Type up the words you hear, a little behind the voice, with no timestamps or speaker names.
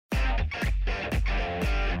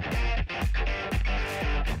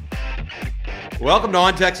Welcome to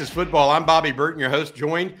On Texas Football. I'm Bobby Burton, your host,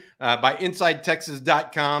 joined by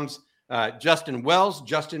InsideTexas.com's Justin Wells.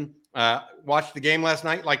 Justin watched the game last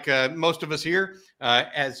night, like most of us here,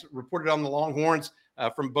 as reported on the Longhorns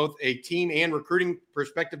from both a team and recruiting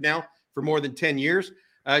perspective now for more than 10 years.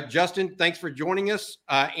 Justin, thanks for joining us.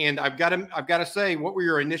 And I've got to say, what were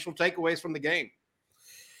your initial takeaways from the game?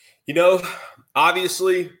 You know,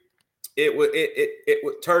 obviously,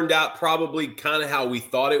 it turned out probably kind of how we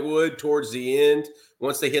thought it would towards the end.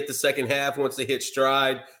 Once they hit the second half, once they hit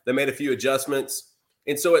stride, they made a few adjustments.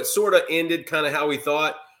 And so it sort of ended kind of how we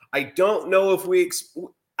thought. I don't know if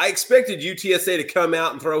I expected UTSA to come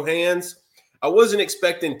out and throw hands. I wasn't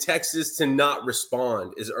expecting Texas to not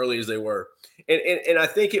respond as early as they were. And I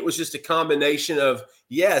think it was just a combination of,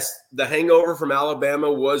 yes, the hangover from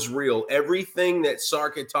Alabama was real. Everything that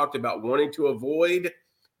Sark had talked about wanting to avoid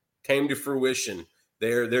came to fruition.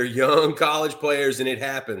 They're young college players, and it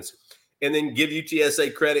happens. And then give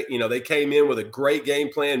UTSA credit. You know, they came in with a great game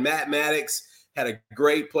plan. Matt Maddox had a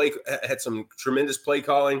great play, had some tremendous play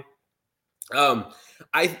calling.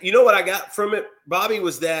 You know what I got from it, Bobby,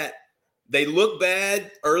 was that they looked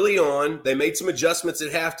bad early on. They made some adjustments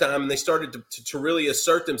at halftime, and they started to really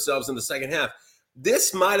assert themselves in the second half.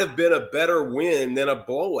 This might have been a better win than a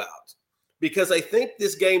blowout, because I think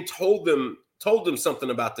this game told them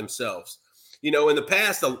something about themselves. You know, in the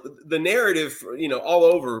past, the narrative, you know, all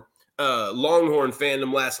over Longhorn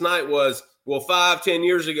fandom last night was, well, 5-10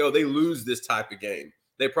 years ago, they lose this type of game.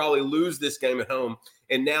 They probably lose this game at home.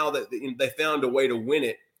 And now that they found a way to win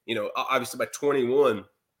it, you know, obviously by 21.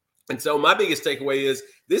 And so my biggest takeaway is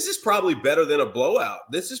this is probably better than a blowout.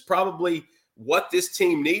 This is probably what this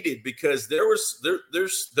team needed, because there's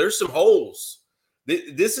some holes.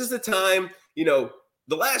 This is the time, you know,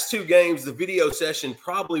 the last two games, the video session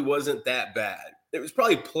probably wasn't that bad. It was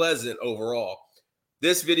probably pleasant overall.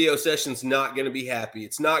 This video session's not going to be happy.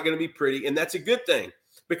 It's not going to be pretty, and that's a good thing,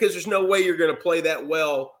 because there's no way you're going to play that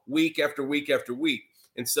well week after week after week.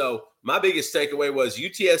 And so my biggest takeaway was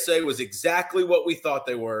UTSA was exactly what we thought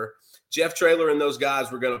they were. Jeff Traylor and those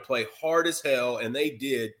guys were going to play hard as hell, and they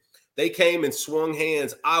did. They came and swung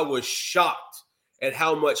hands. I was shocked at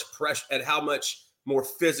how much pressure, at how much more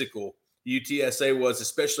physical UTSA was,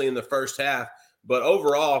 especially in the first half. But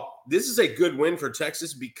overall, this is a good win for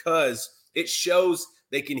Texas, because it shows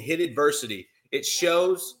they can hit adversity. It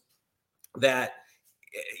shows that,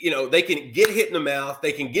 you know, they can get hit in the mouth.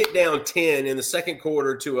 They can get down 10 in the second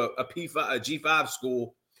quarter to a G5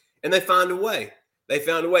 school, and they find a way. They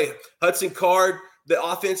found a way. Hudson Card, the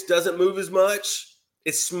offense doesn't move as much.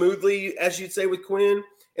 It's smoothly, as you'd say, with Quinn.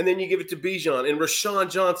 And then you give it to Bijan and Rashawn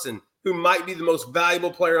Johnson, who might be the most valuable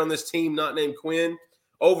player on this team, not named Quinn.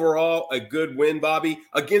 Overall, a good win, Bobby,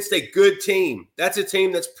 against a good team. That's a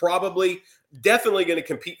team that's definitely going to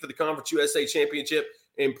compete for the Conference USA Championship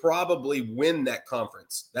and probably win that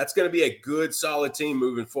conference. That's going to be a good, solid team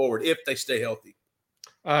moving forward if they stay healthy.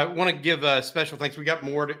 I want to give special thanks. We got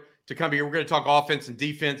more to come here. We're going to talk offense and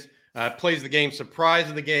defense, plays of the game, surprise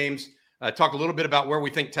of the games, talk a little bit about where we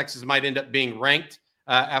think Texas might end up being ranked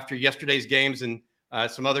after yesterday's games and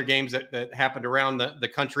some other games that happened around the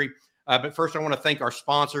country. But first, I want to thank our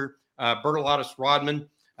sponsor, Bertolatus Rodman,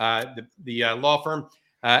 the law firm.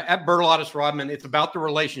 At Bertolatus Rodman, it's about the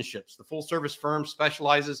relationships. The full-service firm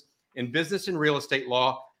specializes in business and real estate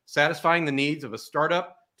law, satisfying the needs of a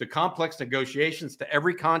startup to complex negotiations to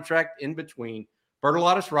every contract in between.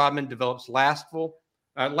 Bertolatus Rodman develops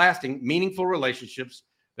lasting, meaningful relationships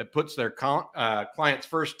that puts their clients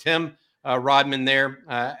first. Tim Rodman there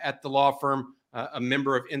at the law firm, a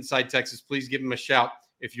member of Inside Texas. Please give him a shout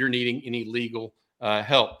if you're needing any legal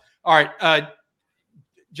help. All right,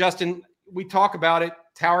 Justin, we talk about it.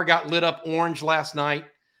 Tower got lit up orange last night.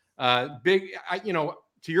 To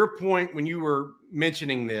your point, when you were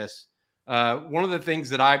mentioning this, one of the things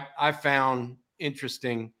that I found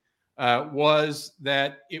interesting was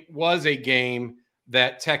that it was a game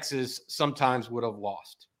that Texas sometimes would have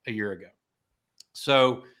lost a year ago.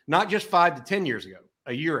 So not just 5 to 10 years ago,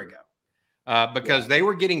 a year ago, because they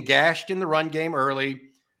were getting gashed in the run game early,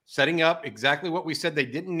 setting up exactly what we said they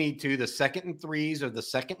didn't need to, the 2nd and 3s or the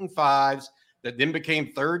 2nd and 5s that then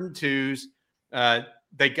became 3rd and 2s.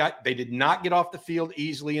 They did not get off the field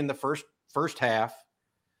easily in the first half.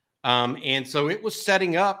 And so it was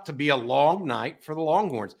setting up to be a long night for the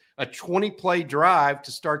Longhorns. A 20-play drive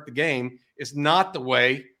to start the game is not the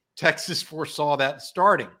way Texas foresaw that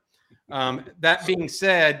starting. That being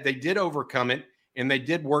said, they did overcome it, and they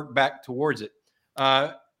did work back towards it.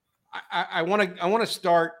 I want to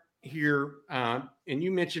start here, and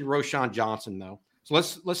you mentioned Rashawn Johnson, though. So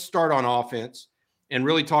let's start on offense and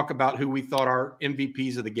really talk about who we thought our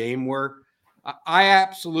MVPs of the game were. I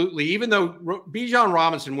absolutely, even though Bijan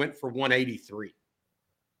Robinson went for 183.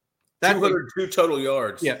 That's 202 total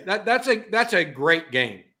yards. Yeah, that's a great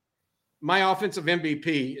game. My offensive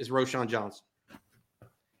MVP is Roschon Johnson.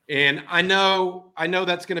 And I know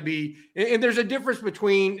that's going to be, and there's a difference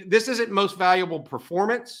between, this isn't most valuable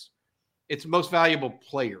performance, it's most valuable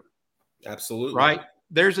player. Absolutely. Right?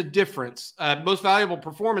 There's a difference. Most valuable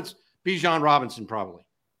performance, Bijan Robinson probably.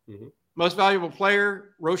 Mm-hmm. Most valuable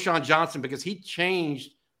player, Roschon Johnson, because he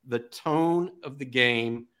changed the tone of the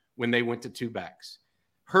game when they went to two backs.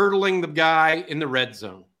 Hurdling the guy in the red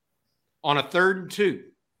zone on a 3rd and 2,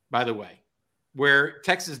 by the way, where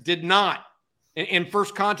Texas did not, and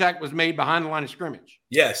first contact was made behind the line of scrimmage.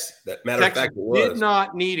 Yes, that matter Texas of fact, it was. Did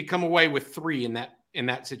not need to come away with 3 in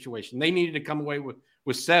that situation. They needed to come away with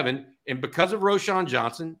 7, and because of Roschon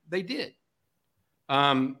Johnson, they did.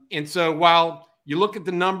 And so while you look at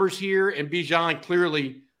the numbers here, and Bijan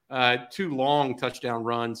clearly 2 long touchdown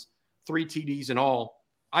runs, 3 TDs in all,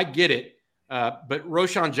 I get it. But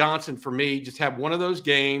Roschon Johnson, for me, just had one of those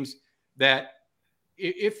games that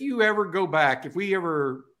if you ever go back,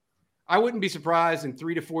 I wouldn't be surprised in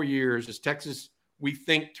 3 to 4 years as Texas, we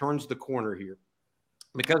think, turns the corner here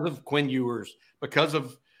because of Quinn Ewers, because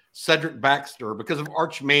of Cedric Baxter, because of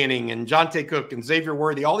Arch Manning and Jonte Cook and Xavier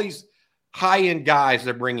Worthy, all these high-end guys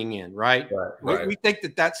they're bringing in, right? Right. We think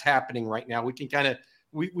that that's happening right now. We can kind of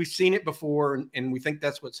we've seen it before, and we think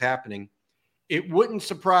that's what's happening. It wouldn't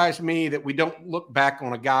surprise me that we don't look back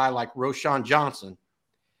on a guy like Roschon Johnson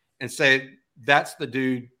and say that's the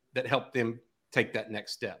dude that helped them take that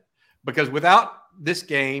next step. Because without this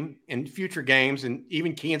game and future games, and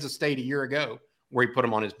even Kansas State a year ago, where he put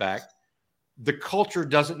him on his back, the culture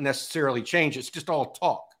doesn't necessarily change. It's just all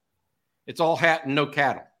talk. It's all hat and no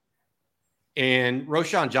cattle. And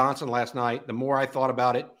Roschon Johnson last night, the more I thought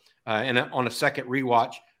about it, and on a second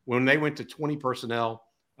rewatch, when they went to 20 personnel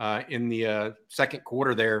in the second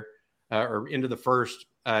quarter there, or into the first,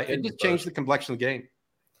 it just changed the complexion of the game.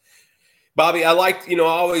 Bobby, I liked,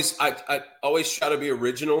 I always try to be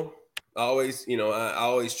original. I always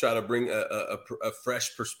try to bring a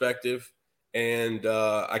fresh perspective, and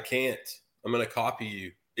I can't. I'm going to copy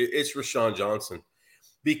you. It's Roschon Johnson.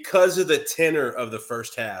 Because of the tenor of the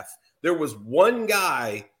first half, there was one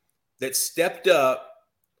guy that stepped up,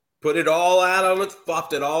 flopped it all out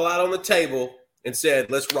on the table, and said,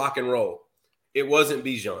 let's rock and roll. It wasn't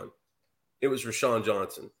Bijan. It was Roschon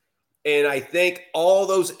Johnson. And I think all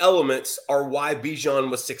those elements are why Bijan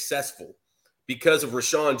was successful, because of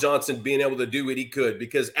Roschon Johnson being able to do what he could.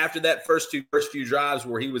 Because after that first few drives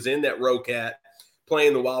where he was in that row cat,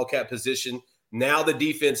 playing the wildcat position, now the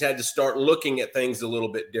defense had to start looking at things a little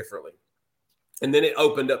bit differently. And then it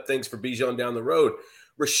opened up things for Bijan down the road.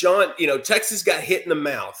 Roschon, Texas got hit in the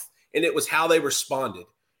mouth, and it was how they responded.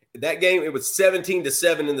 That game, it was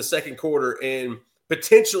 17-7 in the second quarter, and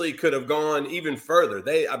potentially could have gone even further.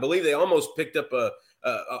 I believe they almost picked up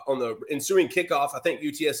on the ensuing kickoff. I think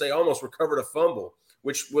UTSA almost recovered a fumble,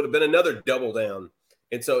 which would have been another double down.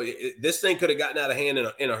 And so this thing could have gotten out of hand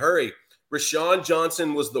in a hurry. Roschon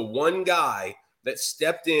Johnson was the one guy that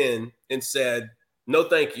stepped in and said, no,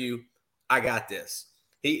 thank you. I got this.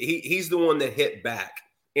 He's the one that hit back.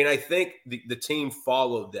 And I think the team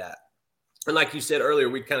followed that. And like you said earlier,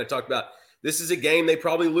 we kind of talked about, this is a game they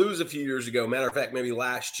probably lose a few years ago. Matter of fact, maybe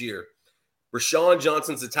last year. Roschon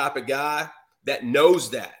Johnson's the type of guy that knows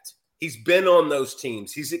that. He's been on those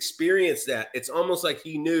teams. He's experienced that. It's almost like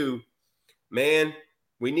he knew, man,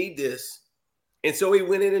 we need this. And so he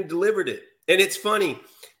went in and delivered it. And it's funny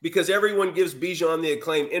because everyone gives Bijan the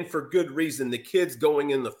acclaim, and for good reason. The kid's going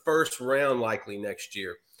in the first round likely next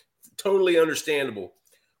year. Totally understandable.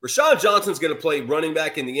 Roschon Johnson's going to play running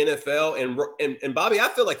back in the NFL. And Bobby, I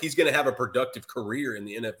feel like he's going to have a productive career in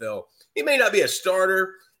the NFL. He may not be a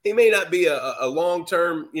starter. He may not be a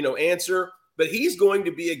long-term, answer, but he's going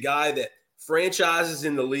to be a guy that franchises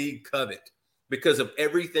in the league covet because of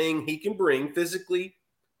everything he can bring physically,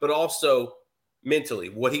 but also mentally,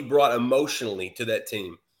 what he brought emotionally to that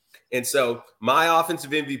team. And so my offensive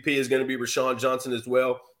MVP is going to be Roschon Johnson as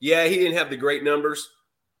well. Yeah, he didn't have the great numbers,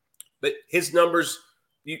 but his numbers,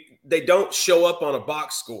 they don't show up on a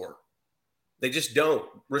box score. They just don't.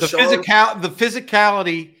 The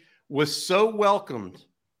physicality was so welcomed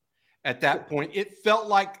at that point. It felt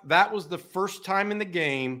like that was the first time in the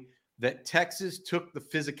game that Texas took the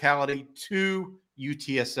physicality to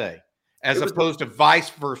UTSA as opposed to vice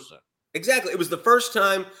versa. Exactly. It was the first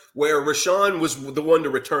time where Roschon was the one to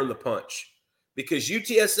return the punch, because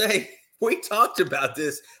UTSA, we talked about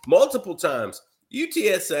this multiple times.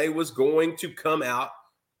 UTSA was going to come out.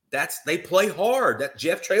 They play hard. That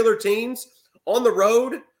Jeff Traylor teams on the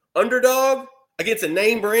road underdog against a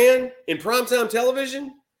name brand in primetime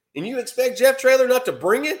television, and you expect Jeff Traylor not to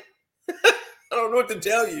bring it? I don't know what to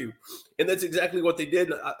tell you. And that's exactly what they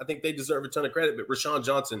did. I think they deserve a ton of credit. But Rashawn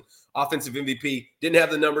Johnson, offensive MVP, didn't have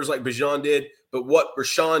the numbers like Bijan did. But what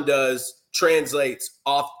Rashawn does translates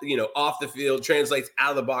off the field, translates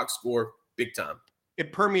out of the box score big time.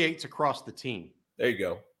 It permeates across the team. There you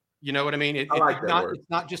go. You know what I mean? I like that word. It's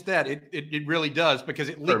not just that. It really does, because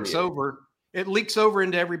it leaks over. It leaks over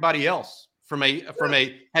into everybody else from a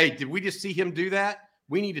hey, did we just see him do that?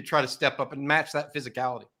 We need to try to step up and match that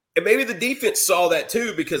physicality. And maybe the defense saw that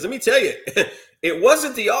too, because let me tell you, it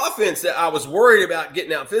wasn't the offense that I was worried about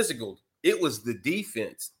getting out physical. It was the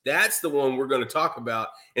defense. That's the one we're going to talk about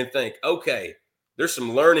and think, okay, there's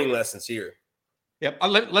some learning lessons here. Yep.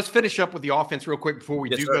 Let's finish up with the offense real quick before we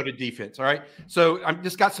go to defense. All right. So I've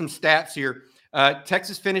just got some stats here.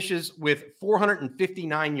 Texas finishes with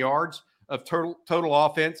 459 yards of total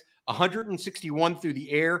offense, 161 through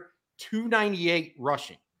the air, 298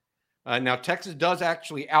 rushing. Now, Texas does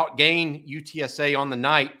actually outgain UTSA on the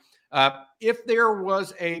night. If there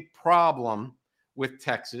was a problem with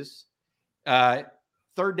Texas,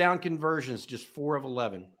 third down conversions, just 4 of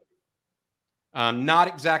 11. Not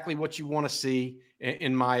exactly what you want to see,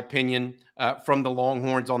 in my opinion, from the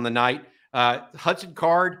Longhorns on the night. Hudson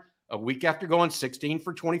Card, a week after going 16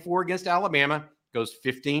 for 24 against Alabama, goes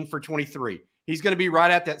 15 for 23. He's going to be right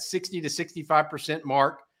at that 60 to 65%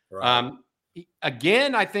 mark. Right.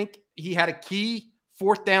 Again, I think he had a key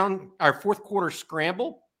fourth quarter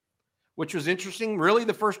scramble, which was interesting. Really,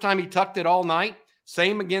 the first time he tucked it all night.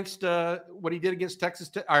 Same against what he did against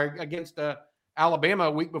against Alabama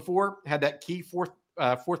a week before. Had that key fourth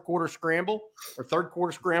quarter scramble or third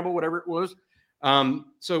quarter scramble, whatever it was.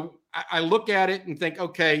 So I look at it and think,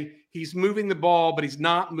 okay, he's moving the ball, but he's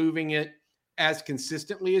not moving it as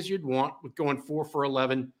consistently as you'd want, with going 4 for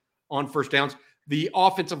 11 on first downs. The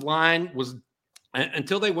offensive line was,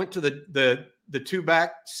 until they went to the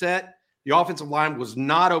two-back set, the offensive line was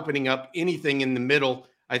not opening up anything in the middle.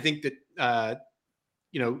 I think that,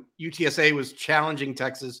 UTSA was challenging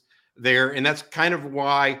Texas there, and that's kind of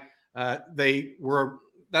why Bijan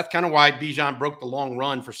broke the long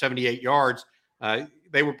run for 78 yards.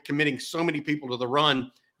 They were committing so many people to the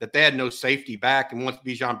run that they had no safety back, and once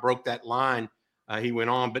Bijan broke that line, he went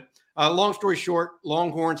on. But long story short,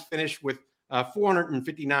 Longhorns finished with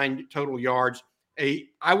 459 total yards.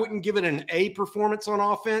 I wouldn't give it an A performance on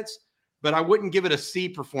offense, but I wouldn't give it a C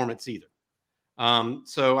performance either.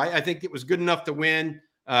 So I think it was good enough to win.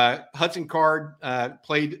 Hudson Card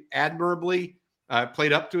played admirably,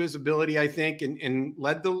 played up to his ability, I think, and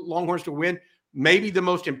led the Longhorns to win. Maybe the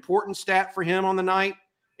most important stat for him on the night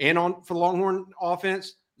and for the Longhorn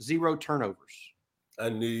offense, 0 turnovers. I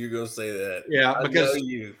knew you were going to say that.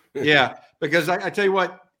 Yeah, because I tell you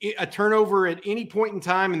what, a turnover at any point in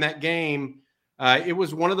time in that game, it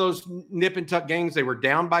was one of those nip and tuck games. They were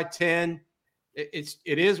down by 10. It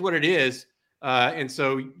is what it is. And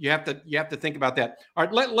so you have to think about that. All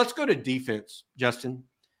right, let's go to defense, Justin,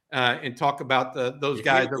 and talk about those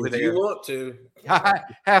guys over there. You want to? I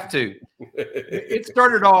have to. It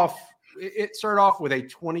started off with a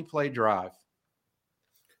 20-play drive.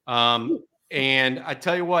 And I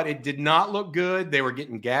tell you what, it did not look good. They were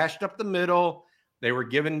getting gashed up the middle. They were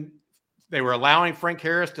allowing Frank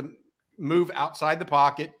Harris to move outside the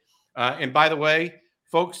pocket. And by the way,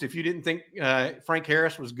 folks, if you didn't think Frank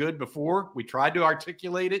Harris was good before, we tried to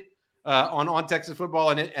articulate it on Texas football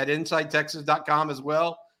and at InsideTexas.com as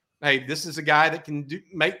well. Hey, this is a guy that can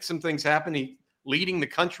make some things happen. He's leading the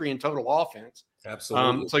country in total offense.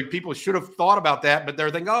 Absolutely. So people should have thought about that, but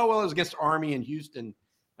they're thinking, oh, well, it was against Army and Houston.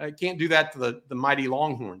 I can't do that to the mighty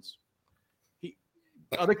Longhorns.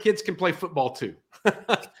 Other kids can play football too.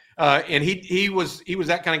 And he was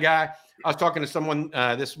that kind of guy. I was talking to someone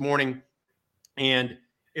this morning, and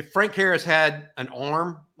if Frank Harris had an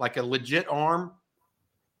arm, like a legit arm,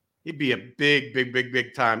 he'd be a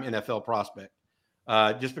big time NFL prospect,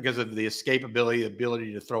 just because of the escapability, the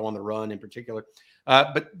ability to throw on the run in particular.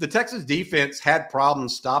 But the Texas defense had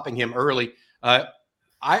problems stopping him early. I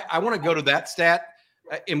want to go to that stat.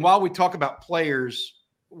 And while we talk about players,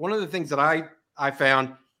 one of the things that I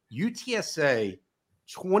found, UTSA,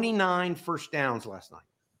 29 first downs last night.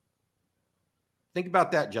 Think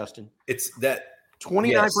about that, Justin. It's that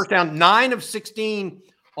 29 first down, 9 of 16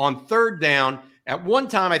 on third down. At one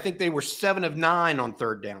time, I think they were 7 of 9 on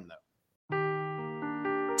third down,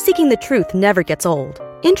 though. Seeking the truth never gets old.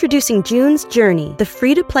 Introducing June's Journey, the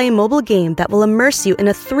free-to-play mobile game that will immerse you in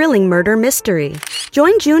a thrilling murder mystery.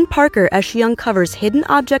 Join June Parker as she uncovers hidden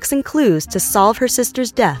objects and clues to solve her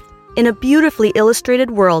sister's death in a beautifully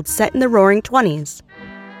illustrated world set in the Roaring '20s.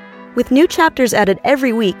 With new chapters added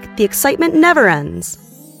every week, the excitement never ends.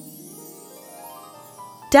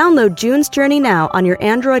 Download June's Journey now on your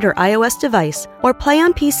Android or iOS device, or play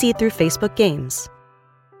on PC through Facebook Games.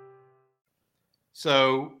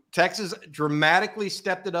 So Texas dramatically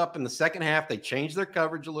stepped it up in the second half. They changed their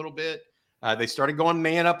coverage a little bit. They started going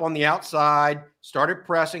man up on the outside, started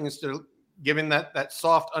pressing instead of giving that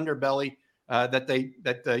soft underbelly that the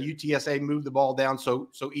UTSA moved the ball down so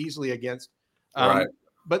easily against. Right.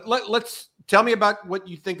 But let's tell me about what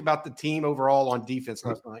you think about the team overall on defense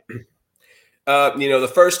last night.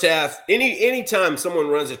 The first half, anytime someone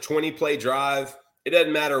runs a 20-play drive, it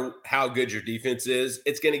doesn't matter how good your defense is.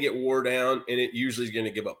 It's going to get wore down, and it usually is going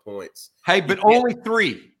to give up points. Hey, but only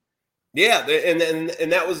 3. Yeah, and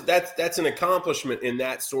that's an accomplishment in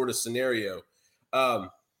that sort of scenario.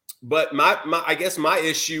 But I guess my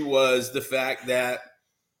issue was the fact that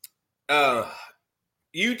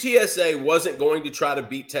UTSA wasn't going to try to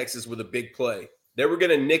beat Texas with a big play. They were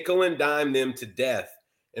going to nickel and dime them to death.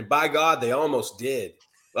 And by God, they almost did.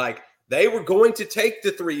 Like, they were going to take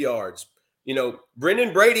the 3 yards.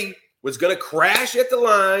 Brendan Brady was going to crash at the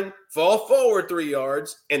line, fall forward 3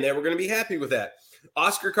 yards, and they were going to be happy with that.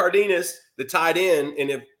 Oscar Cardenas, the tight end, and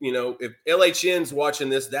if LHN's watching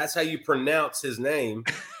this, that's how you pronounce his name.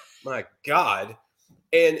 My God.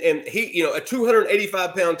 And he, a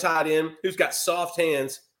 285-pound tight end who's got soft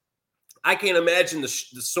hands. I can't imagine the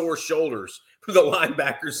sore shoulders for the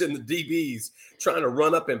linebackers and the DBs trying to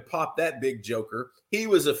run up and pop that big joker. He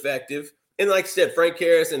was effective. And like I said, Frank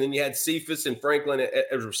Harris, and then you had Cephas and Franklin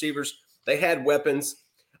as receivers. They had weapons.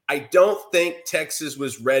 I don't think Texas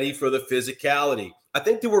was ready for the physicality. I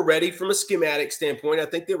think they were ready from a schematic standpoint. I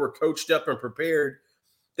think they were coached up and prepared.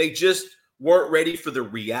 They just weren't ready for the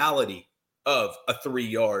reality of a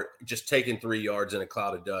 3-yard, just taking 3 yards in a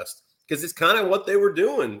cloud of dust. Because it's kind of what they were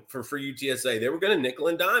doing for UTSA. They were going to nickel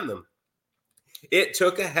and dime them. It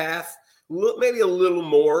took a half, maybe a little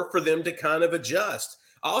more for them to kind of adjust.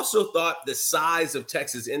 I also thought the size of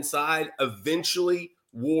Texas inside eventually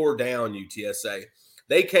wore down UTSA.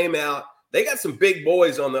 They came out, they got some big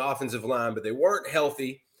boys on the offensive line, but they weren't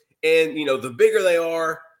healthy. And, the bigger they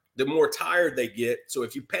are, the more tired they get. So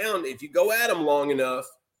if you go at them long enough,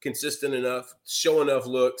 consistent enough, show enough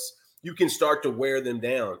looks, you can start to wear them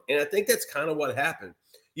down. And I think that's kind of what happened.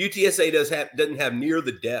 UTSA doesn't have near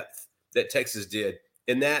the depth that Texas did,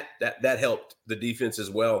 and that helped the defense as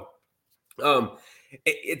well.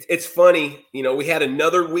 It's funny, we had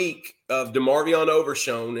another week of DeMarvion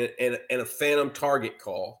Overshown and a phantom target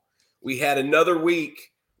call. We had another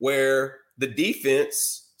week where the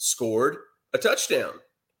defense scored a touchdown.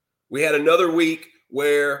 We had another week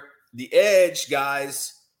where the edge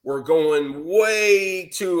guys were going way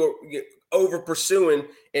too over pursuing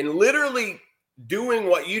and literally doing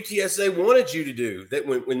what UTSA wanted you to do. That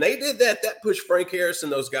when they did that pushed Frank Harris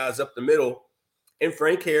and those guys up the middle. And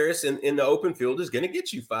Frank Harris in the open field is going to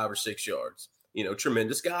get you 5 or 6 yards.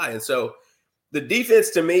 Tremendous guy. And so the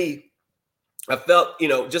defense, to me, I felt,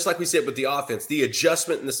 just like we said with the offense, the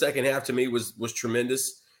adjustment in the second half to me was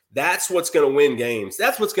tremendous. That's what's going to win games.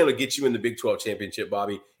 That's what's going to get you in the Big 12 championship,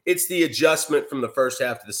 Bobby. It's the adjustment from the first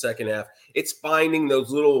half to the second half. It's finding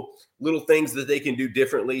those little things that they can do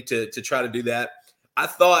differently to try to do that. I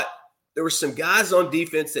thought there were some guys on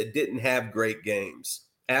defense that didn't have great games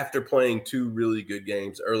after playing 2 really good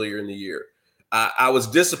games earlier in the year. I was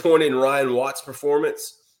disappointed in Ryan Watt's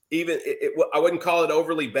performance. I wouldn't call it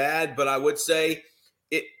overly bad, but I would say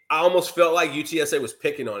I almost felt like UTSA was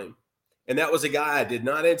picking on him. And that was a guy I did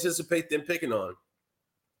not anticipate them picking on.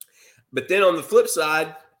 But then on the flip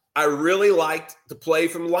side, I really liked the play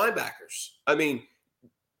from linebackers. I mean,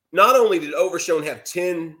 not only did Overshown have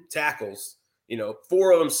 10 tackles,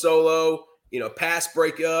 4 of them solo, pass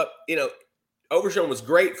breakup, Overshown was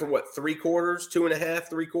great for 3 quarters, 2.5,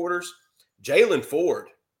 3 quarters. Jalen Ford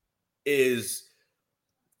is,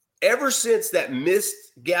 ever since that missed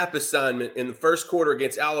gap assignment in the first quarter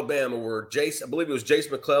against Alabama, where I believe it was Jace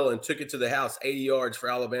McClellan took it to the house 80 yards for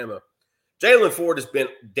Alabama. Jalen Ford has been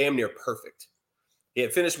damn near perfect. He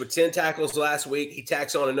had finished with 10 tackles last week. He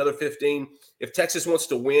tacks on another 15. If Texas wants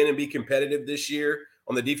to win and be competitive this year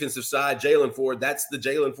on the defensive side, Jalen Ford, that's the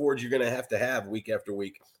Jalen Ford you're going to have week after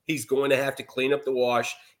week. He's going to have to clean up the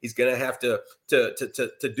wash. He's going to have to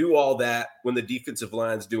do all that when the defensive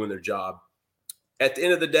line's doing their job. At the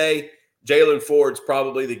end of the day, Jalen Ford's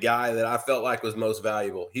probably the guy that I felt like was most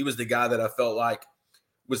valuable. He was the guy that I felt like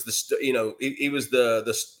was he was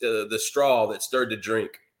the straw that stirred the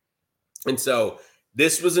drink. And so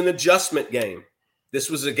this was an adjustment game. This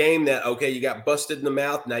was a game that, okay, you got busted in the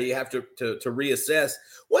mouth. Now you have to reassess.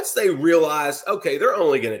 Once they realize, okay, they're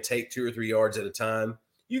only going to take 2 or 3 yards at a time,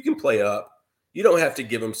 you can play up. You don't have to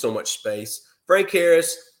give him so much space. Frank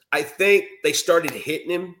Harris, I think they started hitting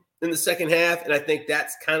him in the second half, and I think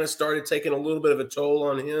that's kind of started taking a little bit of a toll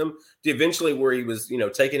on him to eventually where he was,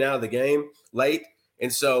 taken out of the game late.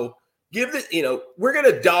 And so we're going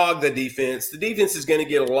to dog the defense. The defense is going to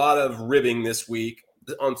get a lot of ribbing this week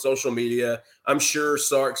on social media. I'm sure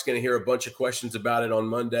Sark's going to hear a bunch of questions about it on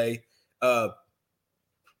Monday. But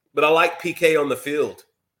I like PK on the field,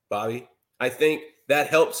 Bobby. I think that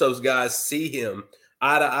helps those guys see him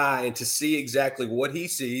eye to eye and to see exactly what he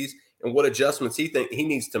sees and what adjustments he thinks he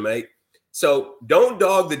needs to make. So don't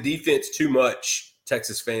dog the defense too much,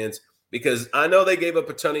 Texas fans, because I know they gave up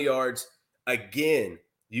a ton of yards. Again,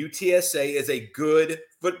 UTSA is a good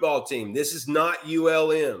football team. This is not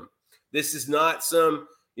ULM. This is not some,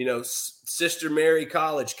 Sister Mary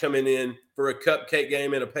College coming in for a cupcake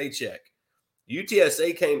game and a paycheck.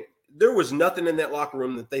 UTSA came – there was nothing in that locker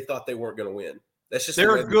room that they thought they weren't going to win. That's just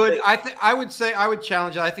they're good. I would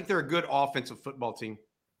challenge it. I think they're a good offensive football team.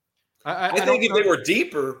 I think if they were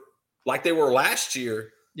deeper, like they were last year,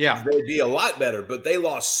 they'd be a lot better. But they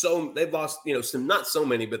lost not so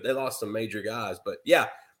many, but they lost some major guys. But yeah,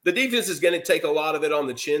 the defense is going to take a lot of it on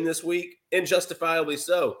the chin this week, and justifiably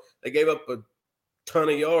so. They gave up a ton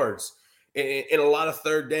of yards and a lot of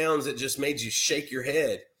third downs that just made you shake your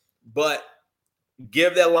head. But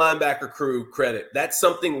give that linebacker crew credit. That's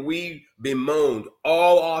something we bemoaned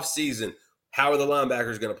all offseason. How are the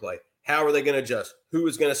linebackers going to play? How are they going to adjust? Who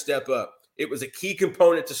is going to step up? It was a key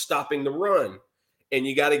component to stopping the run. And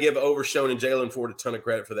you got to give Overshone and Jalen Ford a ton of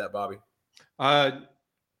credit for that, Bobby.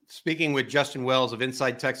 Speaking with Justin Wells of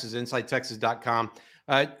Inside Texas, InsideTexas.com.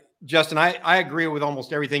 Justin, I agree with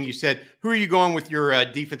almost everything you said. Who are you going with your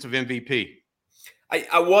defensive MVP?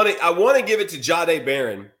 I want to give it to Jahdae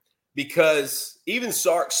Barron because even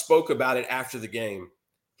Sark spoke about it after the game.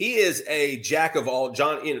 He is a jack of all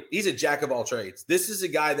he's a jack of all trades. This is a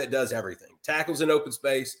guy that does everything. Tackles in open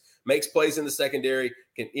space, makes plays in the secondary,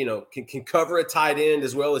 can cover a tight end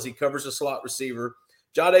as well as he covers a slot receiver.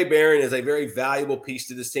 Jahdae Barron is a very valuable piece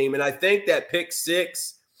to this team. And I think that pick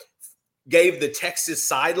 6 gave the Texas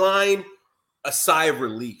sideline a sigh of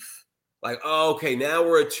relief. Like, oh, okay, now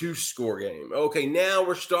we're a 2-score game. Okay, now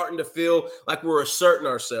we're starting to feel like we're asserting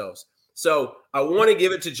ourselves. So I want to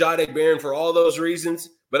give it to Jahdae Barron for all those reasons,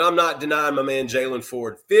 but I'm not denying my man Jalen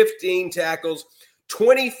Ford. 15 tackles,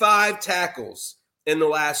 25 tackles in the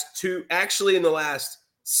last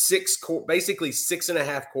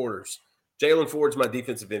 6.5 quarters. Jalen Ford's my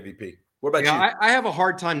defensive MVP. What about you? I have a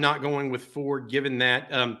hard time not going with Ford given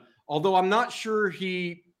that, although I'm not sure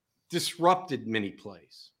he disrupted many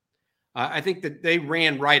plays. I think that they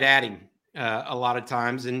ran right at him a lot of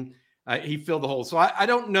times, and he filled the hole. So I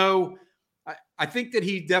don't know. I think that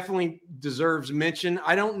he definitely deserves mention.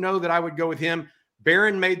 I don't know that I would go with him.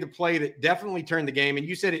 Barron made the play that definitely turned the game, and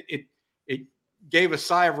you said it gave a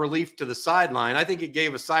sigh of relief to the sideline. I think it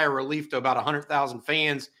gave a sigh of relief to about 100,000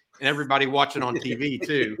 fans and everybody watching on TV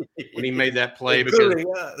too when he made that play. Because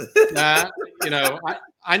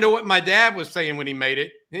I know what my dad was saying when he made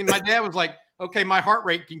it, and my dad was like, okay, my heart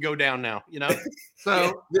rate can go down now,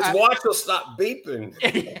 So this watch will stop beeping.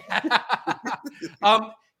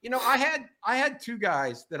 I had 2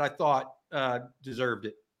 guys that I thought deserved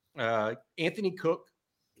it. Anthony Cook.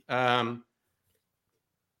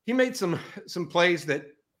 He made some plays that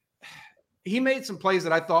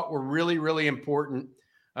I thought were really, really important.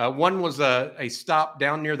 One was a stop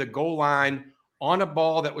down near the goal line on a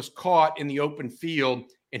ball that was caught in the open field,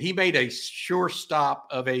 and he made a sure stop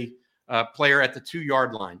of a player at the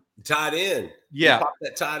 2-yard line. Tied in. Yeah. He popped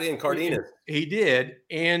that tied in, Cardenas. He did.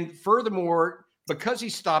 And furthermore, because he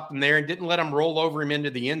stopped him there and didn't let him roll over him into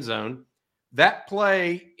the end zone, that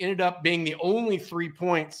play ended up being the only 3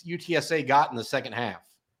 points UTSA got in the second half.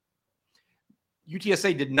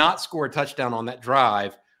 UTSA did not score a touchdown on that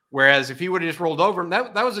drive, whereas if he would have just rolled over him,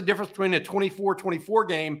 that was the difference between a 24-24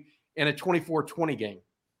 game and a 24-20 game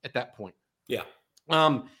at that point. Yeah.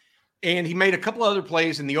 And he made a couple other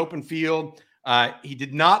plays in the open field. He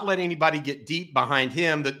did not let anybody get deep behind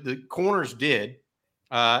him. The corners did.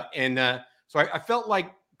 So I felt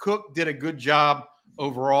like Cook did a good job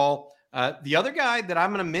overall. The other guy that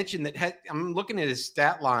I'm going to mention I'm looking at his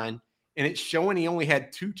stat line, and it's showing he only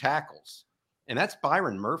had 2 tackles, and that's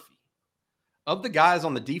Byron Murphy. Of the guys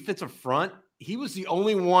on the defensive front, he was the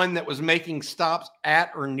only one that was making stops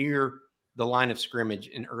at or near the line of scrimmage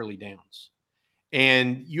in early downs.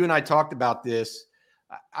 And you and I talked about this.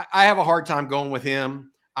 I have a hard time going with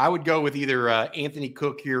him. I would go with either Anthony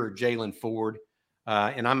Cook here or Jalen Ford.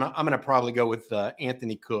 And I'm going to probably go with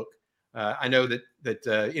Anthony Cook. I know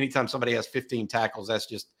that anytime somebody has 15 tackles, that's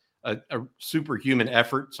just a superhuman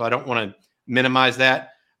effort. So I don't want to minimize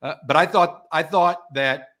that. But I thought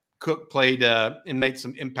that Cook played and made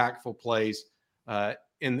some impactful plays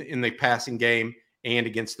in the passing game and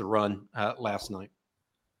against the run last night.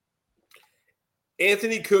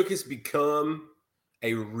 Anthony Cook has become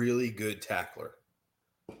a really good tackler.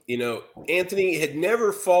 You know, Anthony had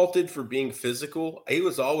never faulted for being physical. He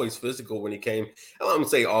was always physical when he came. I don't want to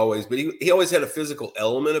say always, but he always had a physical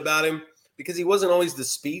element about him because he wasn't always the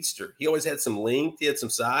speedster. He always had some length. He had some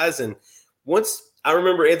size. And once I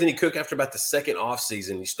remember Anthony Cook, after about the second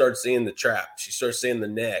offseason, you start seeing the traps. You start seeing the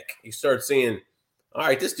neck. You start seeing, all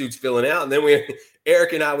right, this dude's filling out. And then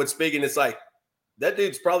Eric and I would speak, and it's like, that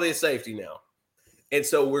dude's probably a safety now. And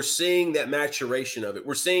so we're seeing that maturation of it.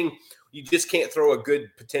 We're seeing you just can't throw a good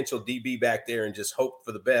potential DB back there and just hope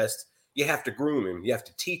for the best. You have to groom him. You have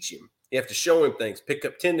to teach him. You have to show him things, pick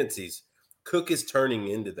up tendencies. Cook is turning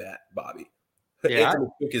into that, Bobby. Yeah. Anthony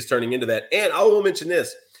Cook is turning into that. And I will mention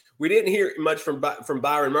this. We didn't hear much from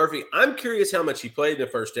Byron Murphy. I'm curious how much he played in the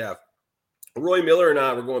first half. Roy Miller and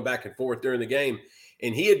I were going back and forth during the game,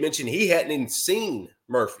 and he had mentioned he hadn't even seen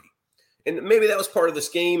Murphy. And maybe that was part of the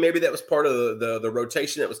scheme. Maybe that was part of the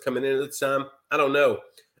rotation that was coming in at the time. I don't know.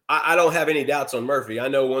 I don't have any doubts on Murphy. I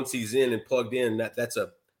know once he's in and plugged in, that's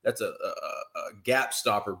a gap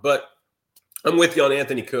stopper. But I'm with you on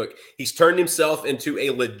Anthony Cook. He's turned himself into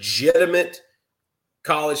a legitimate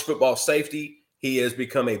college football safety. He has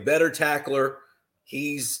become a better tackler.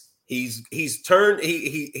 He's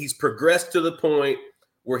progressed to the point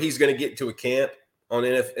where he's going to get to a camp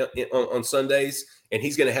on Sundays, and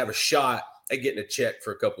he's going to have a shot at getting a check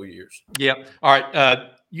for a couple of years. Yep. All right.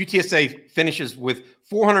 UTSA finishes with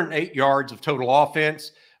 408 yards of total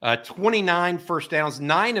offense, 29 first downs,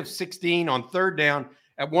 9 of 16 on third down.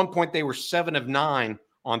 At one point, they were 7 of 9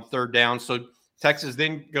 on third down. So Texas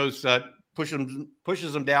then goes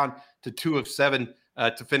pushes them down to 2 of 7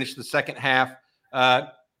 to finish the second half.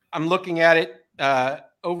 I'm looking at it.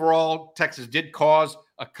 Overall, Texas did cause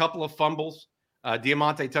a couple of fumbles.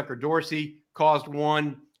 Diamante Tucker-Dorsey caused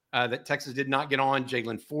one that Texas did not get on.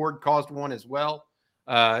 Jalen Ford caused one as well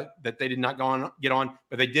that they did not get on.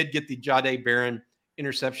 But they did get the Jahdae Barron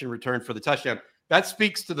interception return for the touchdown. That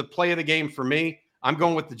speaks to the play of the game for me. I'm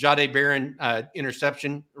going with the Jahdae Barron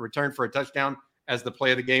interception return for a touchdown as the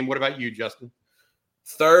play of the game. What about you, Justin?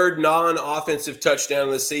 Third non-offensive touchdown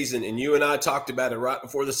of the season, and you and I talked about it right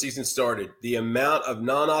before the season started. The amount of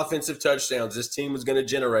non-offensive touchdowns this team was going to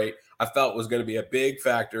generate, I felt was going to be a big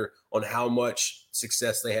factor on how much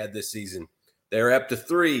success they had this season. They're up to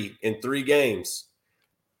 3 in 3 games.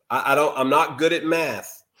 I'm not good at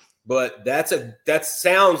math, but that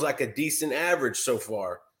sounds like a decent average so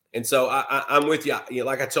far. And so I'm with you.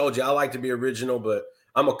 Like I told you, I like to be original, but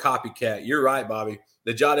I'm a copycat. You're right, Bobby.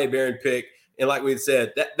 The Jahdae Barron pick. And like we had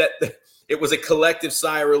said, that it was a collective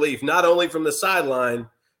sigh of relief, not only from the sideline,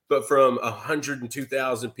 but from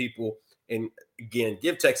 102,000 people. And again,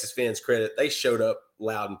 give Texas fans credit. They showed up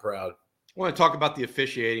loud and proud. I want to talk about the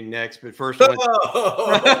officiating next, but first,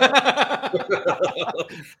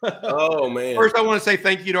 oh man! First, I want to say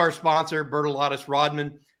thank you to our sponsor, Bertolatus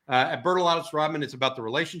Rodman. At Bertolatus Rodman, it's about the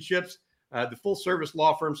relationships. The full-service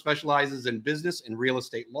law firm specializes in business and real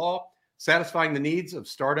estate law, satisfying the needs of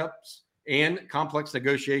startups and complex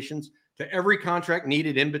negotiations to every contract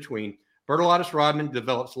needed in between. Bertolatus Rodman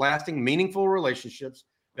develops lasting, meaningful relationships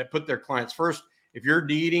that put their clients first. If you're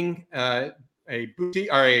needing a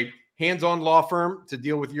boutique or a hands-on law firm to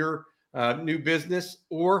deal with your new business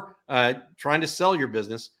or trying to sell your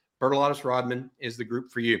business, Bertolatus Rodman is the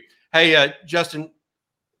group for you. Hey, Justin,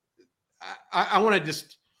 I want to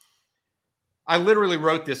I literally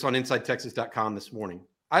wrote this on InsideTexas.com this morning.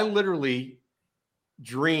 I literally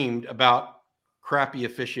dreamed about crappy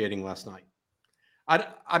officiating last night.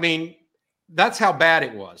 I mean, that's how bad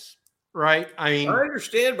it was, right? I mean, I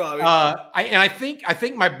understand, Bobby. I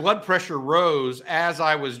think my blood pressure rose as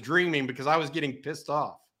I was dreaming because I was getting pissed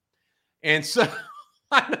off. And so,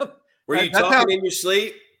 were you talking in your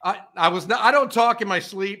sleep? I was not. I don't talk in my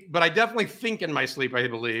sleep, but I definitely think in my sleep, I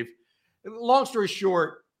believe. Long story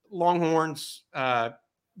short, Longhorns,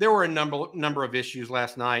 there were a number of issues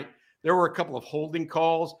last night. There were a couple of holding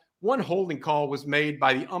calls. One holding call was made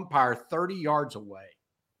by the umpire 30 yards away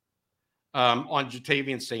on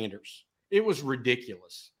Jatavian Sanders. It was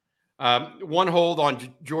ridiculous. One hold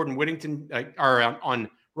on Jordan Whittington or on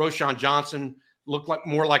Roschon Johnson looked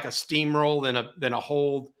more like a steamroll than a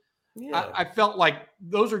hold. Yeah. I felt like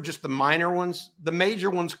those are just the minor ones. The major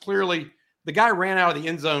ones, clearly, the guy ran out of the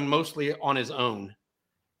end zone mostly on his own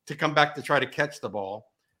to come back to try to catch the ball.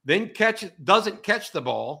 Then doesn't catch the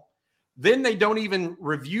ball. Then they don't even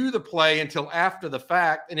review the play until after the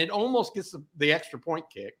fact, and it almost gets the extra point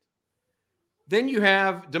kicked. Then you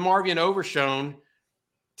have DeMarvion Overshone,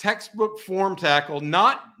 textbook form tackle,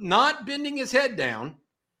 not bending his head down,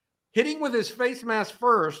 hitting with his face mask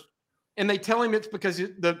first, and they tell him it's because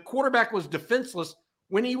the quarterback was defenseless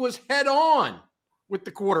when he was head on with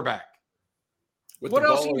the quarterback. What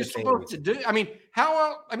else are you supposed to do? I mean,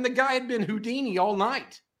 the guy had been Houdini all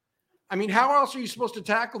night. I mean, how else are you supposed to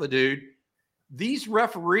tackle the dude? These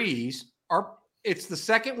referees it's the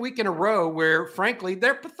second week in a row where, frankly,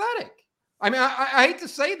 they're pathetic. I mean, I hate to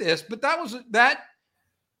say this, but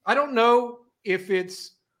I don't know if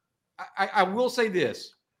it's, I will say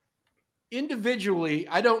this. Individually,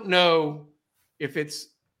 I don't know if it's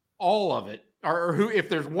all of it or if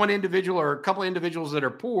there's one individual or a couple of individuals that are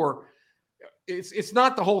poor. It's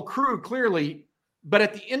not the whole crew, clearly, but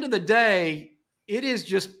at the end of the day, it is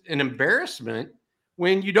just an embarrassment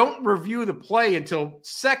when you don't review the play until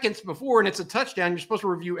seconds before and it's a touchdown. You're supposed to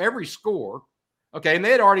review every score. Okay. And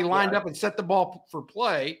they had already lined up and set the ball for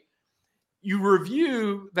play. You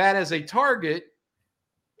review that as a target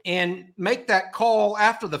and make that call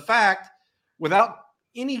after the fact without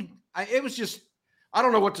it was just, I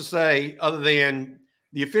don't know what to say other than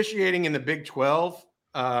the officiating in the Big 12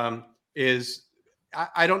 is,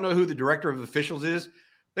 I don't know who the director of officials is.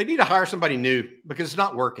 They need to hire somebody new because it's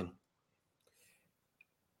not working.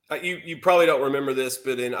 You probably don't remember this,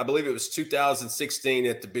 but I believe it was 2016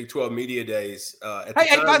 at the Big 12 Media Days. By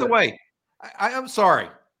the way, I'm sorry.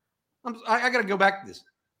 I got to go back to this.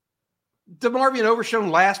 DeMarvion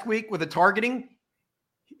Overshone last week with a targeting.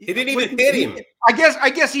 He didn't even hit him. I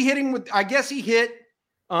guess he hit him with. I guess he hit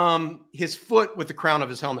his foot with the crown of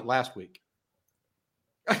his helmet last week.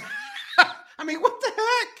 I mean, what the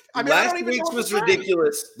heck? I mean, last week's was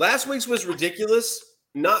ridiculous. Last week's was ridiculous,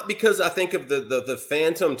 not because I think of the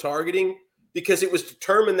phantom targeting, because it was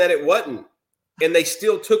determined that it wasn't, and they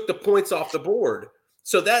still took the points off the board.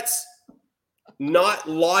 So that's not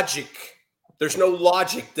logic. There's no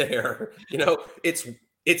logic there.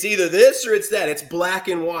 It's either this or it's that. It's black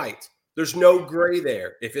and white. There's no gray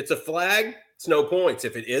there. If it's a flag, it's no points.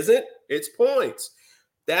 If it isn't, it's points.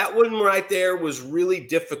 That one right there was really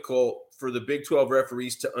difficult for the Big 12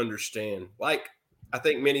 referees to understand, like I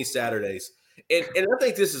think many Saturdays. And I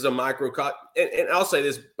think this is a microcosm. And I'll say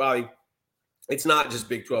this, Bobby, it's not just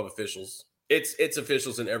Big 12 officials. It's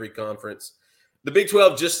officials in every conference. The Big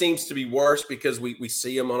 12 just seems to be worse because we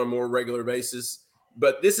see them on a more regular basis.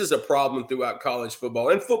 But this is a problem throughout college football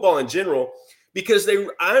and football in general, because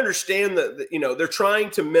I understand that they're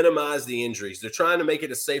trying to minimize the injuries. They're trying to make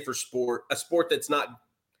it a safer sport, a sport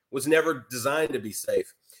was never designed to be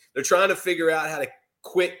safe. They're trying to figure out how to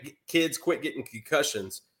kids quit getting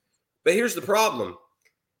concussions. But here's the problem.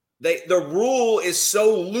 The rule is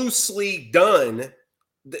so loosely done,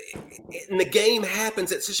 and the game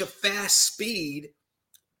happens at such a fast speed.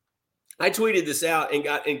 I tweeted this out and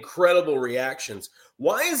got incredible reactions.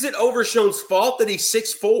 Why is it Overshone's fault that he's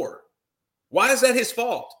 6'4"? Why is that his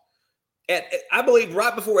fault? I believe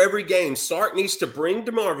right before every game, Sark needs to bring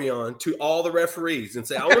DeMarvion to all the referees and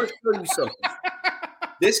say, I want to show you something.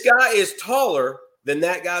 This guy is taller than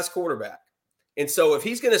that guy's quarterback. And so if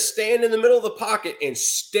he's going to stand in the middle of the pocket and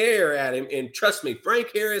stare at him, and trust me,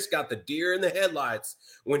 Frank Harris got the deer in the headlights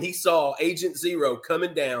when he saw Agent Zero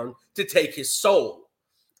coming down to take his soul.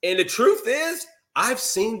 And the truth is, I've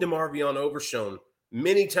seen DeMarvion Overshone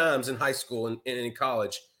many times in high school and in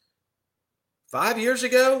college. 5 years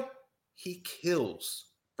ago, he kills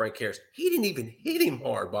Frank Harris. He didn't even hit him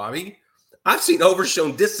hard, Bobby. I've seen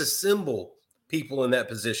Overshone disassemble people in that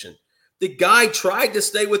position. The guy tried to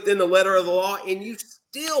stay within the letter of the law, and you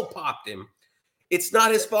still popped him. It's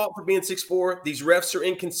not his fault for being 6'4". These refs are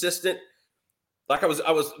inconsistent. Like I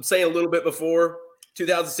was saying a little bit before,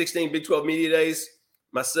 2016 Big 12 Media Days,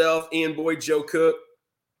 myself, Ian Boyd, Joe Cook,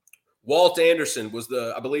 Walt Anderson was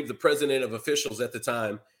I believe the president of officials at the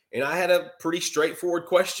time. And I had a pretty straightforward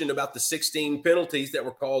question about the 16 penalties that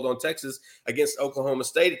were called on Texas against Oklahoma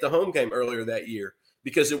State at the home game earlier that year,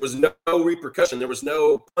 because there was no repercussion. There was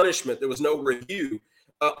no punishment. There was no review.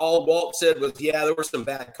 All Walt said was, yeah, there were some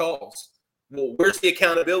bad calls. Well, where's the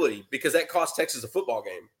accountability? Because that cost Texas a football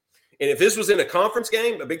game. And if this was in a conference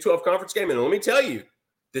game, a Big 12 conference game, and let me tell you,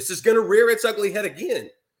 this is going to rear its ugly head again.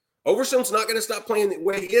 Overshone's not going to stop playing the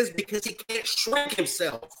way he is because he can't shrink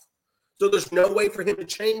himself. So there's no way for him to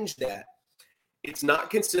change that. It's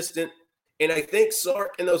not consistent. And I think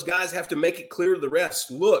Sark and those guys have to make it clear to the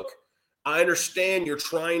refs, look, I understand you're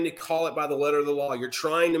trying to call it by the letter of the law. You're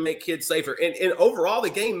trying to make kids safer. And overall,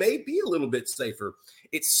 the game may be a little bit safer.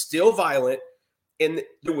 It's still violent. and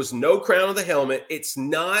there was no crown of the helmet. It's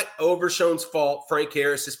not Overshown's fault. Frank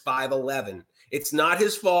Harris is 5'11". It's not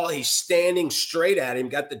his fault. He's standing straight at him,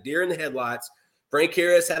 got the deer in the headlights. Frank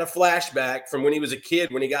Harris had a flashback from when he was a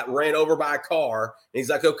kid when he got ran over by a car. And he's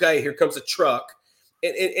like, okay, here comes a truck.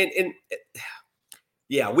 And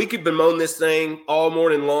yeah, we could bemoan this thing all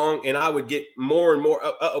morning long, and I would get more and more.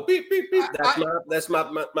 Beep, beep, beep. That's my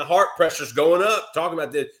heart pressure's going up. Talking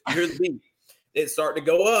about this, you hear the beat. It's starting to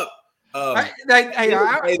go up. I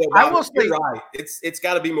will say, you're right. It's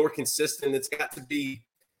got to be more consistent. It's got to be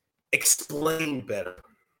explained better.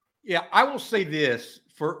 Yeah, I will say this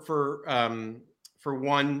for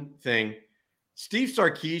one thing. Steve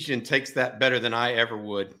Sarkisian takes that better than I ever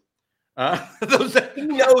would. He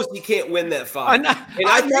knows he can't win that fight.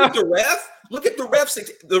 I think the ref. Look at the ref.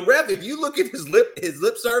 The ref. If you look at his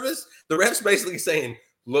lip service, the ref's basically saying,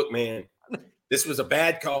 "Look, man, this was a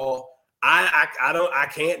bad call. I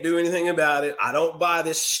can't do anything about it. I don't buy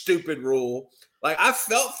this stupid rule." Like, I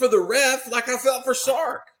felt for the ref, like I felt for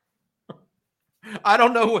Sark. I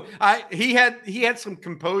don't know. He had some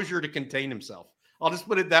composure to contain himself. I'll just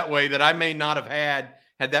put it that way. That I may not have had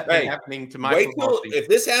that been happening to my football team. If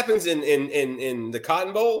this happens in the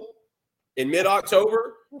Cotton Bowl in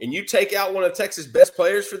mid-October, and you take out one of Texas' best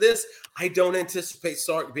players for this, I don't anticipate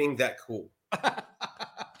Sark being that cool.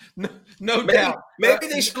 No doubt. Maybe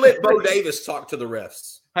they should let Bo Davis talk to the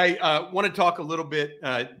refs. Hey, want to talk a little bit?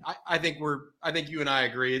 I think you and I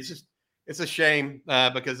agree. It's a shame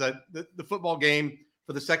because the football game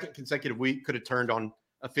for the second consecutive week could have turned on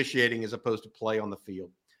officiating as opposed to play on the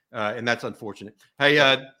field, and that's unfortunate. Hey,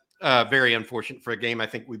 very unfortunate for a game I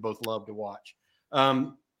think we both love to watch.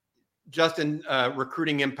 Justin,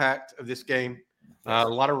 recruiting impact of this game. A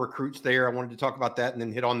lot of recruits there. I wanted to talk about that and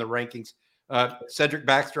then hit on the rankings. Cedric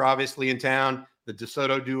Baxter, obviously in town. The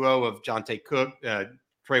DeSoto duo of Jonte Cook,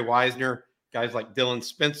 Trey Wisner, guys like Dylan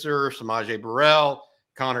Spencer, Samaje Burrell,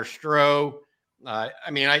 Connor Stroh.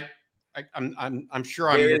 I'm sure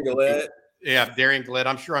I'm Darian Gillette. Yeah, Darian Gillette.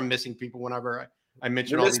 I'm sure I'm missing people whenever I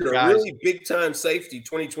mention all these guys. A really big time safety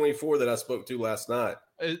 2024 that I spoke to last night.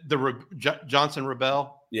 Johnson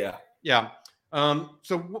Rebel. Yeah.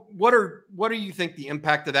 So what do you think the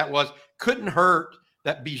impact of that was? Couldn't hurt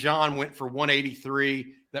that Bijan went for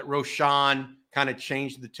 183. That Roshan kind of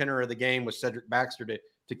changed the tenor of the game with Cedric Baxter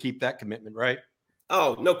to keep that commitment, right?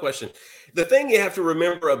 Oh, no question. The thing you have to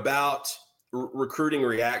remember about recruiting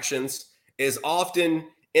reactions is often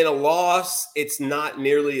in a loss, it's not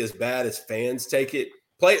nearly as bad as fans take it.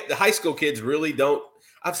 The high school kids really don't.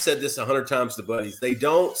 I've said this 100 times to buddies. They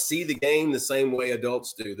don't see the game the same way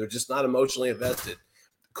adults do. They're just not emotionally invested.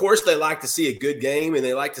 Of course, they like to see a good game and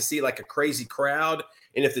they like to see like a crazy crowd.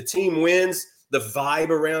 And if the team wins, the vibe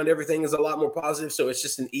around everything is a lot more positive. So it's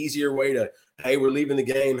just an easier way to, hey, we're leaving the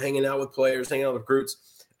game, hanging out with players, hanging out with recruits.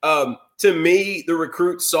 To me, the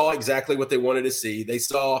recruits saw exactly what they wanted to see. They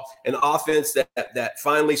saw an offense that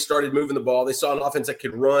finally started moving the ball. They saw an offense that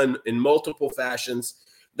could run in multiple fashions.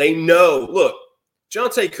 They know, look,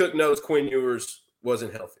 Jonte Cook knows Quinn Ewers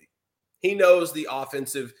wasn't healthy. He knows the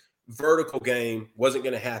offensive vertical game wasn't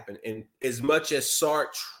going to happen. And as much as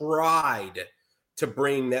Sark tried to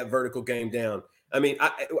bring that vertical game down, I mean,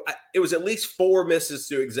 it was at least 4 misses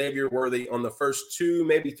to Xavier Worthy on the first 2,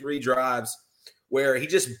 maybe 3 drives where he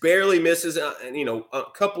just barely misses. And, a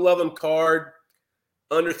couple of them card,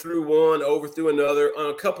 underthrew one, overthrew another. On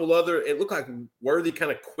a couple other, it looked like Worthy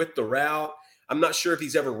kind of quit the route. I'm not sure if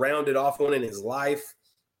he's ever rounded off one in his life.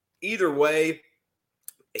 Either way,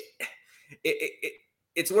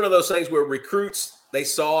 it's one of those things where recruits, they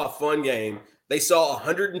saw a fun game. They saw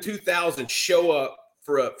 102,000 show up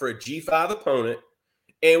for a G5 opponent.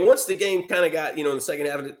 And once the game kind of got, in the second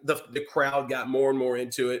half, the crowd got more and more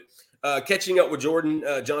into it. Catching up with Jordan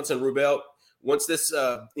Johnson Rubel, once this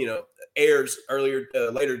airs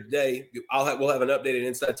later today, we'll have an update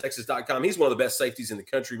at InsideTexas.com. He's one of the best safeties in the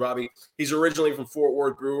country, Bobby. He's originally from Fort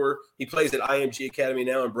Worth Brewer. He plays at IMG Academy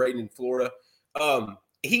now in Bradenton, Florida.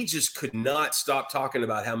 He just could not stop talking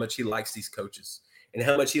about how much he likes these coaches and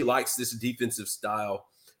how much he likes this defensive style.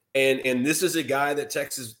 And this is a guy that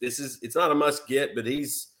Texas, it's not a must get, but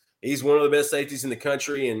he's one of the best safeties in the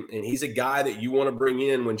country. And he's a guy that you want to bring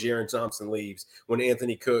in when Jaron Thompson leaves, when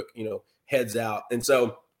Anthony Cook, heads out. And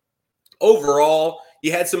so overall,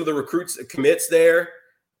 you had some of the recruits commits there.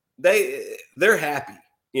 They're happy.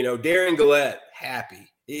 Darren Gillette, happy.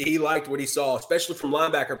 He liked what he saw, especially from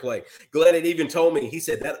linebacker play. Gillette had even told me, he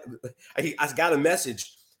said that I got a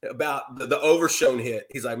message about the Overshown hit.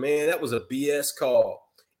 He's like, man, that was a BS call.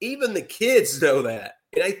 Even the kids know that.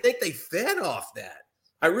 And I think they fed off that.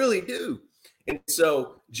 I really do. And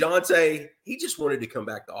so Jonte, he just wanted to come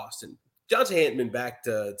back to Austin. Johnson hadn't been back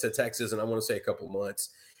to Texas, and I want to say a couple months.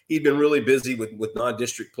 He'd been really busy with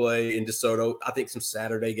non-district play in DeSoto. I think some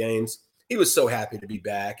Saturday games. He was so happy to be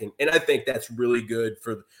back, and I think that's really good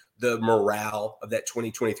for the morale of that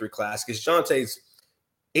 2023 class, because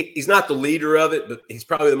he's not the leader of it, but he's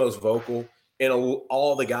probably the most vocal, and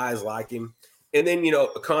all the guys like him. And then,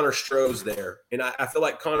 Connor Stroh's there. And I feel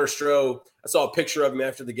like Connor Stroh, I saw a picture of him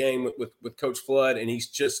after the game with Coach Flood, and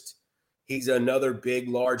he's another big,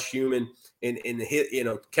 large human. And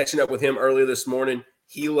catching up with him earlier this morning,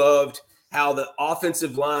 he loved how the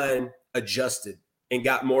offensive line adjusted and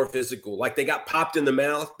got more physical. Like they got popped in the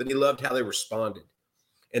mouth, but he loved how they responded.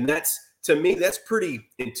 And to me, that's pretty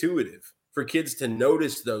intuitive for kids to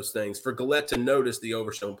notice those things, for Gillette to notice the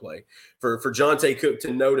overshown play, for Jonte Cook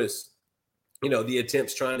to notice, the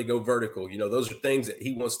attempts trying to go vertical. Those are things that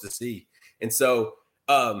he wants to see. And so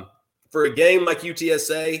for a game like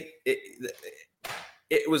UTSA,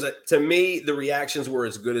 it was to me, the reactions were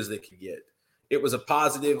as good as they could get. It was a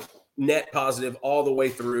net positive all the way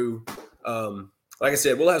through. Like I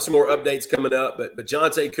said, we'll have some more updates coming up, but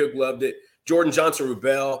Jonte Cook loved it. Jordan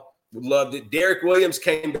Johnson-Rubel loved it. Derek Williams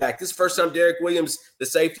came back. This is the first time Derek Williams, the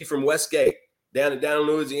safety from Westgate, down in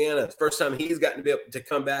Louisiana, the first time he's gotten to be able to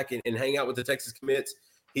come back and hang out with the Texas commits.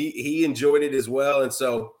 He enjoyed it as well. And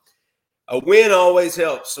so a win always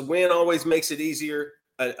helps. A win always makes it easier.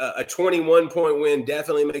 A 21-point win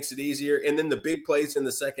definitely makes it easier. And then the big plays in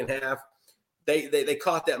the second half, they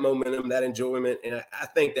caught that momentum, that enjoyment, and I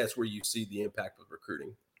think that's where you see the impact of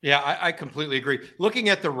recruiting. Yeah, I completely agree. Looking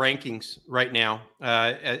at the rankings right now,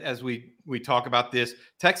 as we talk about this,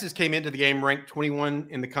 Texas came into the game ranked 21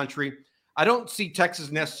 in the country. I don't see Texas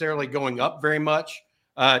necessarily going up very much.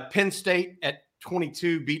 Penn State at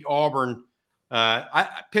 22 beat Auburn.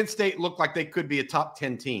 Penn State looked like they could be a top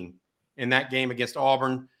 10 team in that game against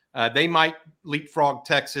Auburn. They might leapfrog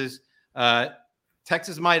Texas.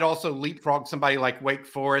 Texas might also leapfrog somebody like Wake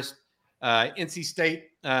Forest. NC State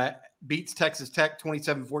beats Texas Tech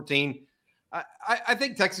 27-14. I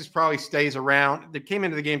think Texas probably stays around. They came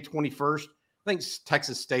into the game 21st. I think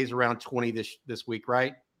Texas stays around 20 this week,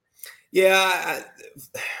 right? Yeah.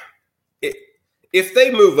 If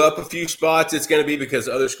they move up a few spots, it's going to be because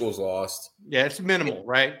other schools lost. Yeah, it's minimal,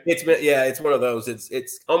 right? It's one of those.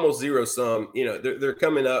 It's almost zero sum. They're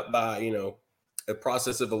coming up by a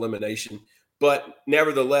process of elimination, but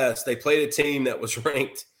nevertheless, they played a team that was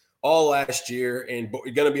ranked all last year and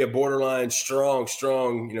going to be a borderline strong,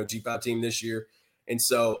 G5 team this year. And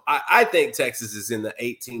so I think Texas is in the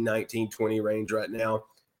 18, 19, 20 range right now.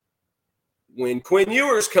 When Quinn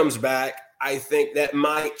Ewers comes back, I think that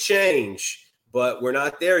might change, but we're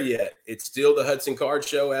not there yet. It's still the Hudson Card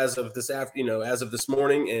Show as of this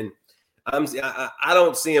morning, and I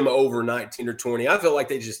don't see them over 19 or 20. I feel like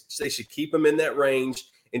they should keep them in that range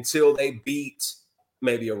until they beat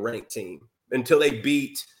maybe a ranked team, until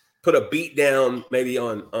they put a beat down maybe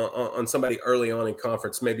on somebody early on in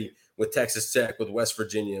conference, maybe with Texas Tech, with West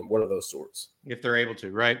Virginia, one of those sorts. If they're able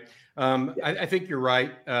to, right? I think you're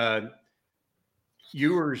right.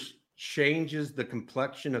 Ewers changes the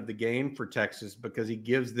complexion of the game for Texas because he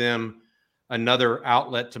gives them another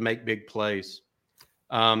outlet to make big plays.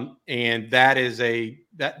 And that is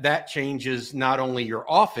that changes not only your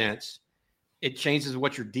offense, it changes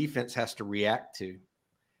what your defense has to react to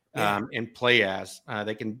and play as.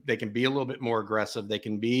 They can be a little bit more aggressive. They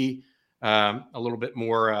can be a little bit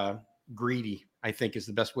more greedy, I think is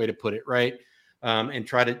the best way to put it, right? And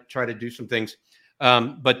try to do some things.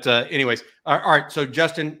 But anyways, all right. So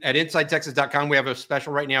Justin, at InsideTexas.com, we have a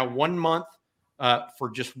special right now, 1 month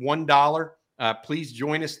for just $1. Please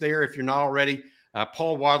join us there if you're not already.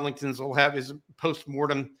 Paul Wadlington will have his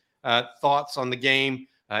post-mortem thoughts on the game.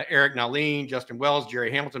 Eric Naleen, Justin Wells, Jerry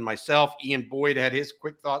Hamilton, myself, Ian Boyd had his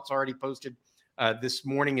quick thoughts already posted this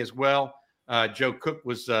morning as well. Joe Cook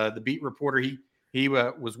was the beat reporter. He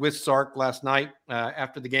was with Sark last night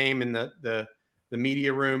after the game in the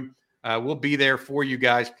media room. We'll be there for you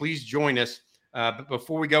guys. Please join us. But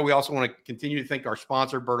before we go, we also want to continue to thank our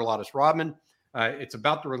sponsor, Bertolatus Rodman. It's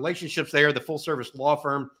about the relationships there. The full-service law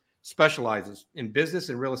firm specializes in business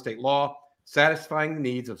and real estate law, satisfying the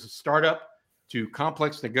needs of a startup to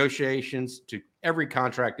complex negotiations to every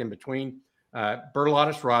contract in between.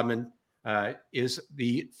 Bertolatus Rodman is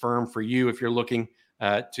the firm for you if you're looking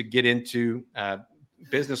to get into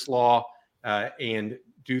business law and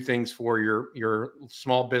do things for your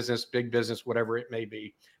small business, big business, whatever it may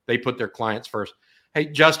be. They put their clients first. Hey,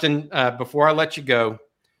 Justin, before I let you go,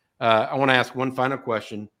 I want to ask one final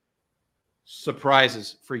question.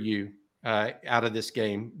 Surprises for you out of this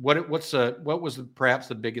game. What was perhaps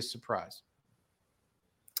the biggest surprise?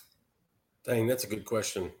 Dang, that's a good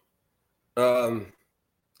question.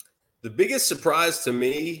 The biggest surprise to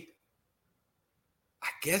me, I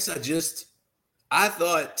guess I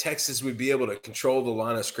thought Texas would be able to control the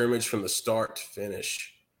line of scrimmage from the start to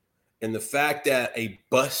finish. And the fact that a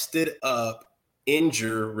busted up,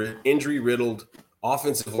 injury-riddled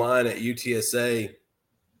offensive line at UTSA,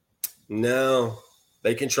 no,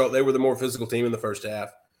 they were the more physical team in the first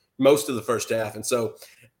half, most of the first half. And so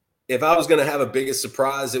if I was going to have a biggest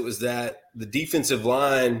surprise, it was that the defensive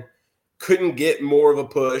line couldn't get more of a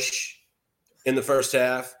push in the first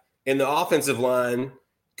half, and the offensive line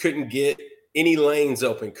couldn't get any lanes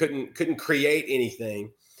open, couldn't create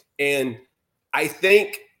anything. And I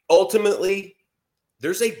think ultimately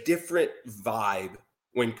there's a different vibe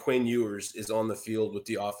when Quinn Ewers is on the field with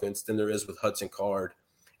the offense than there is with Hudson Card.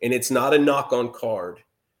 And it's not a knock on Card.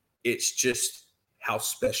 It's just how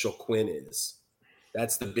special Quinn is.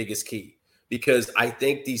 That's the biggest key, because I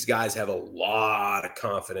think these guys have a lot of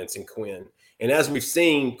confidence in Quinn. And as we've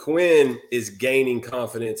seen, Quinn is gaining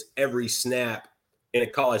confidence every snap in a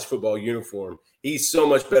college football uniform. He's so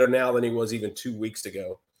much better now than he was even 2 weeks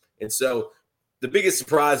ago. And so the biggest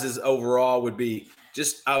surprises overall would be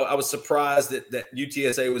just I was surprised that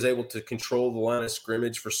UTSA was able to control the line of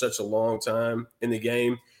scrimmage for such a long time in the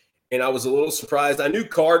game. And I was a little surprised. I knew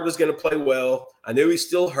Card was going to play well. I knew he's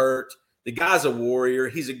still hurt. The guy's a warrior.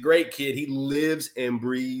 He's a great kid. He lives and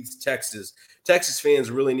breathes Texas. Texas fans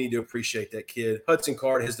really need to appreciate that kid. Hudson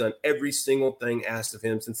Card has done every single thing asked of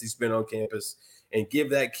him since he's been on campus, and give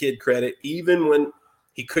that kid credit, even when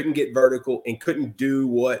he couldn't get vertical and couldn't do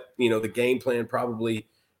what, the game plan probably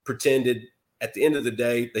pretended. At the end of the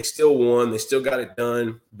day, they still won. They still got it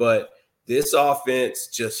done. But this offense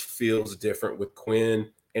just feels different with Quinn,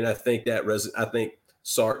 and I think I think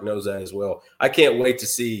Sark knows that as well. I can't wait to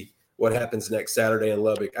see what happens next Saturday in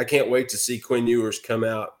Lubbock. I can't wait to see Quinn Ewers come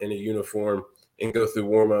out in a uniform and go through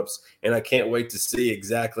warmups, and I can't wait to see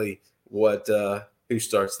exactly who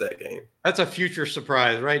starts that game. That's a future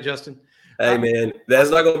surprise, right, Justin? Hey, man, that's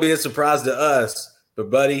not going to be a surprise to us, but,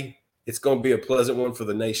 buddy, it's going to be a pleasant one for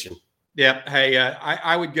the nation. Yeah. Hey,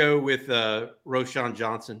 I would go with Roschon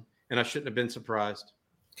Johnson, and I shouldn't have been surprised.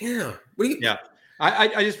 Yeah.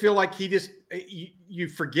 I just feel like you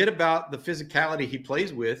forget about the physicality he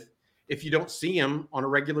plays with if you don't see him on a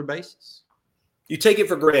regular basis. You take it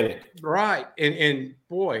for granted. Right. And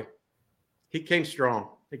boy, he came strong.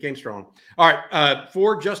 All right.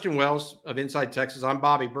 For Justin Wells of Inside Texas, I'm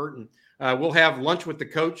Bobby Burton. We'll have lunch with the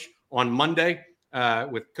coach on Monday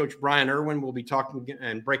with Coach Brian Irwin. We'll be talking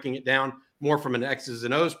and breaking it down more from an X's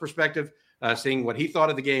and O's perspective, seeing what he thought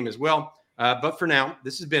of the game as well. But for now,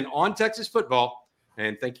 this has been On Texas Football,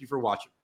 and thank you for watching.